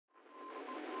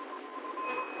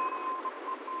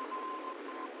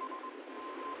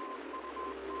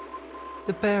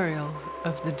The burial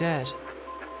of the dead.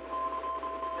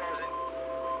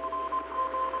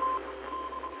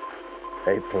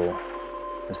 April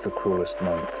is the cruelest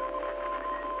month,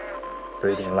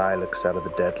 breeding lilacs out of the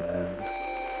dead land,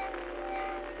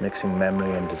 mixing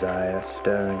memory and desire,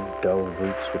 stirring dull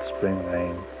roots with spring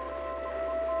rain.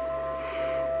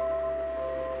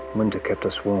 Winter kept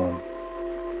us warm,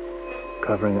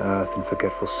 covering earth in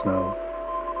forgetful snow,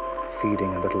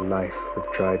 feeding a little life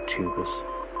with dried tubers.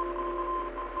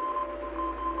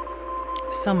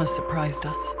 Summer surprised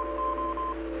us,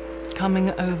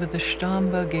 coming over the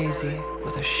Starnbergese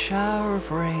with a shower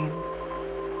of rain.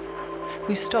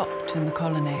 We stopped in the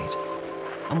colonnade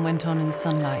and went on in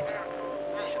sunlight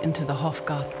into the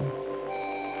Hofgarten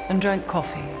and drank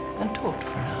coffee and talked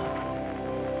for an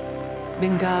hour.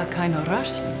 Bin gar keine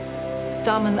Russen,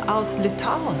 stammen aus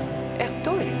Litauen,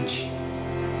 Deutsch.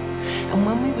 And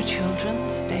when we were children,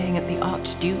 staying at the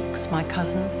Archduke's, my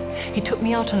cousin's, he took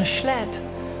me out on a sled,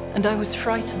 and I was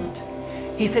frightened.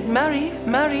 He said, "Mary,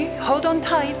 Mary, hold on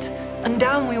tight," and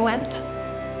down we went.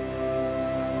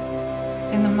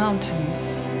 In the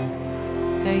mountains,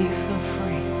 there you feel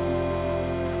free.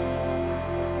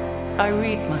 I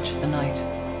read much of the night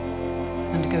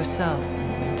and go south in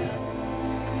the winter.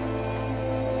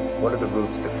 What are the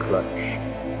roots that clutch?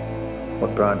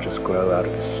 What branches grow out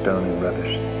of the stony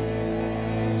rubbish?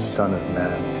 Son of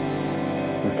man,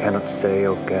 you cannot say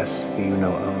or guess, for you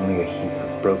know only a heap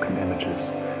of broken images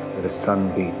where the sun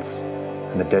beats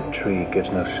and the dead tree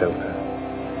gives no shelter,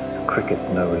 the cricket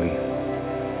no relief,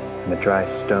 and the dry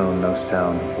stone no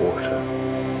sound of water.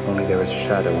 Only there is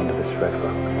shadow under this red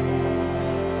rock.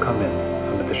 Come in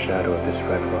under the shadow of this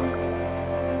red rock,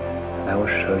 and I will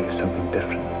show you something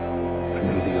different from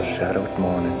either your shadow at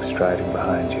morning striding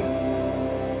behind you,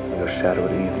 or your shadow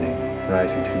at evening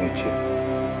rising to meet you.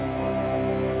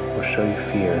 I will show you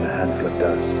fear in a handful of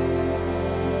dust.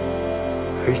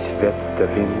 Frisch weht der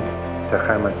Wind der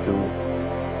Heimat zu,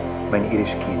 mein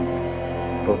irisch Kind,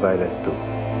 wo weilest du?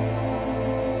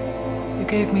 You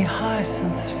gave me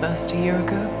hyacinths first a year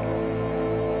ago.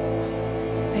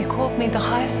 They called me the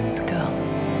Hyacinth Girl.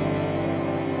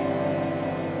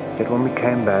 Yet when we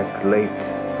came back late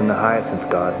from the hyacinth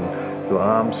garden, your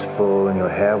arms full and your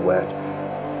hair wet,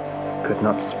 could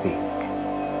not speak.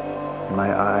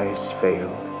 My eyes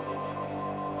failed.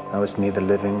 I was neither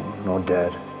living nor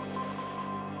dead.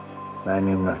 I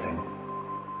knew nothing.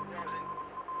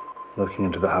 Looking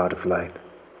into the heart of light,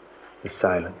 the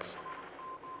silence.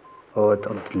 Od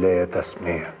und leer das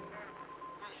Meer.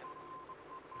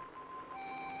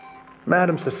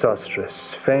 Madame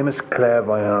Sosostris, famous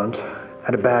clairvoyante,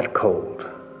 had a bad cold.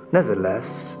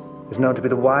 Nevertheless, is known to be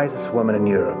the wisest woman in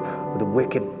Europe, with a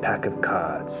wicked pack of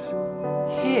cards.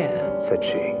 Here, Said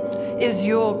she, is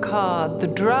your card, the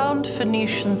drowned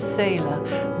Phoenician sailor.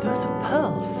 Those are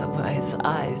pearls that were his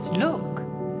eyes. Look.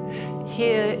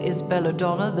 Here is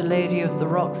Belladonna, the lady of the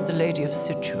rocks, the lady of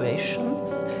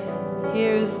situations.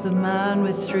 Here's the man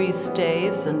with 3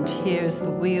 staves, and here's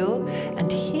the wheel.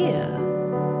 And here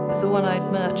is the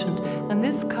one-eyed merchant. And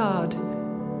this card,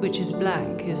 which is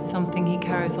blank, is something he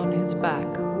carries on his back,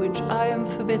 which I am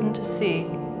forbidden to see.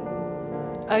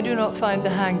 I do not find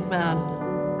the hanged man.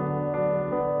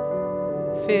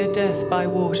 Fear death by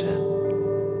water.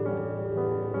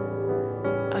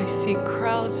 I see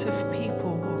crowds of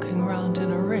people walking around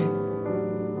in a ring.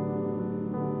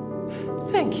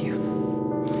 Thank you.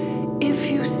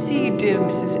 If you see dear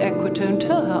Mrs. Equitone,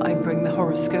 tell her I bring the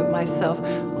horoscope myself.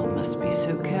 One must be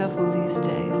so careful these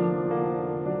days.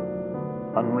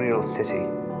 unreal city,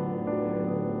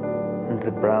 under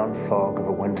the brown fog of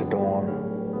a winter dawn.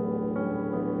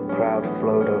 The crowd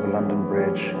flowed over London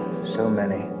Bridge, so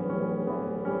many.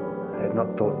 I had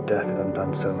not thought death had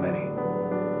undone so many.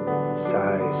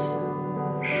 Sighs,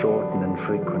 short and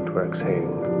infrequent, were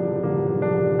exhaled,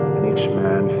 and each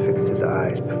man fixed his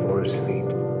eyes before his feet,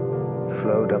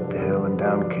 flowed up the hill and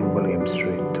down King William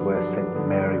Street to where St.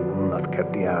 Mary Woolnoth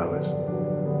kept the hours,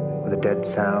 with a dead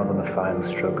sound on the final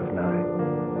stroke of 9.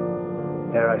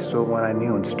 There I saw one I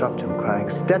knew and stopped him, crying,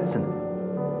 "Stetson!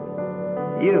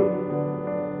 You,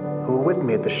 who were with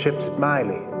me at the ships at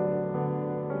Miley.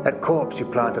 That corpse you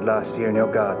planted last year in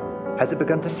your garden, has it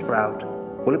begun to sprout?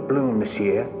 Will it bloom this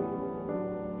year?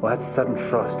 Or has the sudden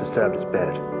frost disturbed its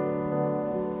bed?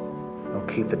 Or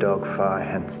keep the dog far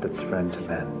hence that's friend to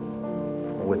men,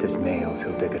 or with his nails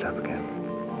he'll dig it up again?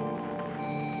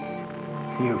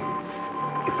 You,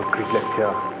 hypocrite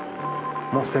lecteur,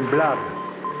 mon semblable,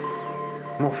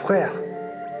 mon frère."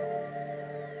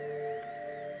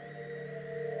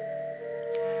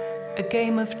 A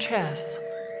game of chess.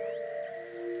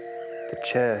 The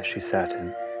chair she sat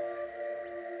in,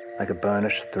 like a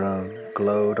burnished throne,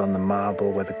 glowed on the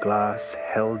marble where the glass,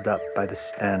 held up by the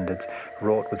standards,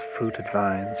 wrought with fruited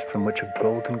vines, from which a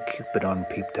golden cupidon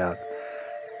peeped out.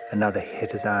 Another hid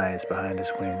his eyes behind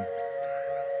his wing.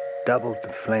 Doubled the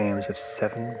flames of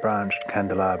 7 branched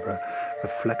candelabra,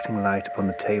 reflecting light upon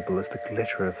the table as the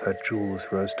glitter of her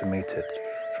jewels rose to meet it,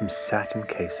 from satin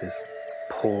cases,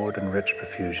 poured in rich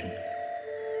profusion.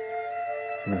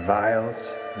 In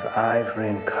vials of ivory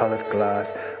and colored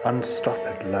glass,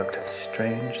 unstoppered lurked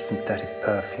strange synthetic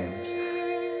perfumes,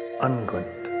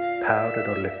 unguent, powdered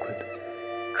or liquid,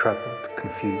 troubled,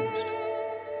 confused,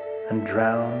 and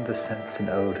drowned the scents in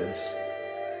odors.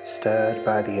 Stirred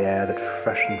by the air that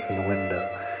freshened from the window,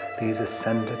 these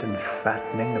ascended and,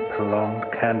 fattening the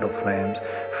prolonged candle flames,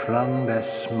 flung their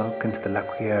smoke into the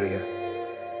laquearia,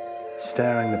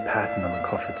 stirring the pattern on the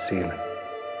coffered ceiling.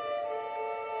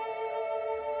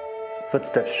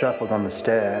 Footsteps shuffled on the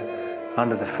stair,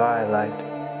 under the firelight,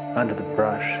 under the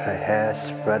brush, her hair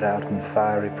spread out in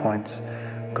fiery points,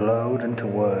 glowed into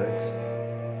words,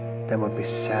 then would be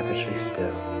savagely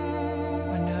still.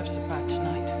 My nerves are bad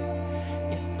tonight.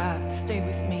 It's bad. Stay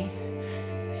with me.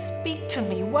 Speak to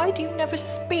me. Why do you never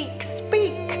speak?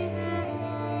 Speak!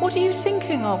 What are you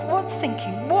thinking of? What's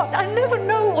thinking? What? I never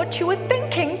know what you were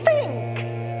thinking. Think!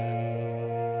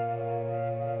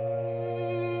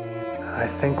 I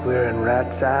think we're in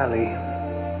Rat's Alley,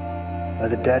 where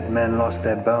the dead men lost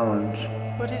their bones.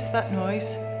 What is that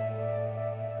noise?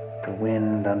 The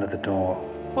wind under the door.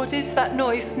 What is that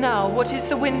noise now? What is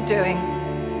the wind doing?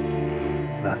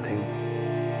 Nothing.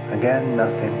 Again,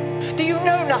 nothing. Do you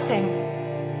know nothing?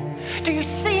 Do you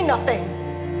see nothing?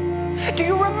 Do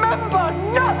you remember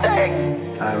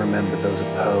nothing? I remember those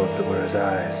pearls that were his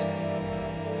eyes.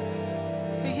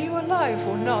 Are you alive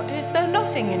or not? Is there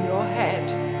nothing in your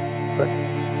head? But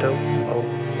oh,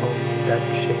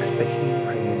 that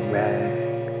Shakespearean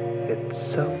rag. It's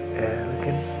so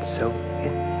elegant, so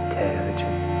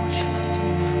intelligent. What shall I do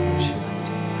now? What shall I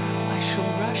do? I shall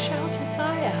rush out as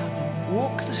I am and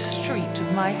walk the street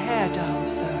with my hair down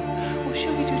so. What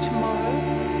shall we do tomorrow?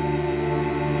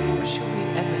 What shall we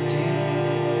ever do?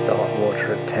 The hot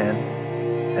water at 10,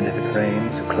 and if it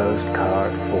rains, a closed car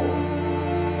at 4.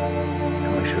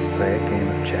 And we shall play a game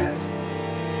of chess,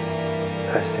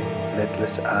 pressing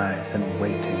lidless eyes and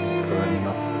waiting for a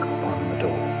knock upon the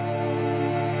door.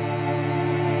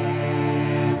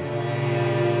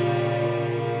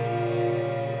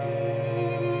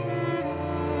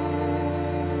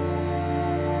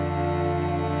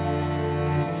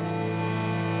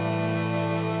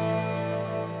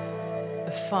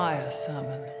 The fire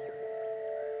sermon.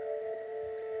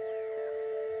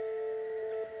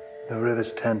 The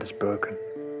river's tent is broken.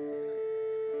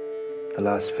 The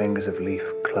last fingers of leaf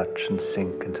clutch and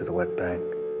sink into the wet bank.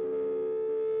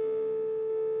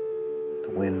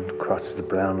 The wind crosses the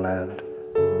brown land,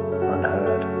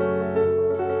 unheard.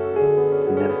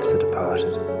 The nymphs are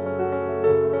departed.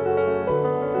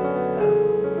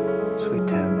 Sweet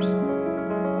Thames,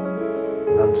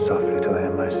 run softly till I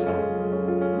hear my song.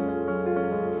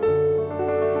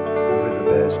 The river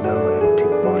bears no empty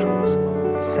bottles,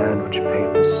 sandwich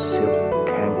papers, silk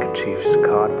handkerchiefs,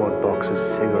 cardboard boxes,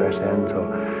 cigarette ends, or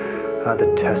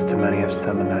other testimony of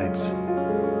summer nights.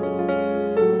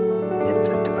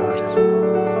 Nymphs have departed.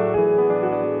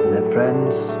 And their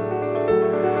friends,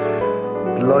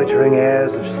 the loitering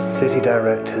heirs of city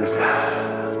directors,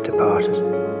 departed.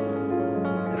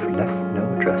 Have left no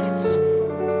addresses.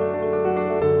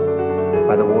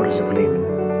 By the waters of Lehman,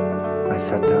 I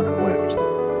sat down and wept.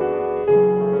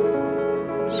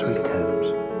 Sweet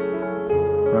Thames,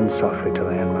 run softly till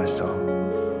I end my song.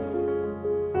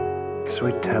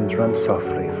 Sweet Thames, run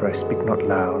softly, for I speak not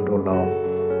loud or long.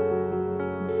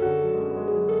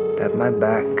 At my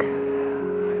back,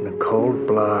 in a cold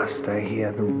blast, I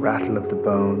hear the rattle of the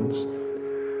bones,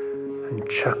 and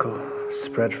chuckle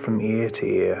spread from ear to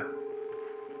ear.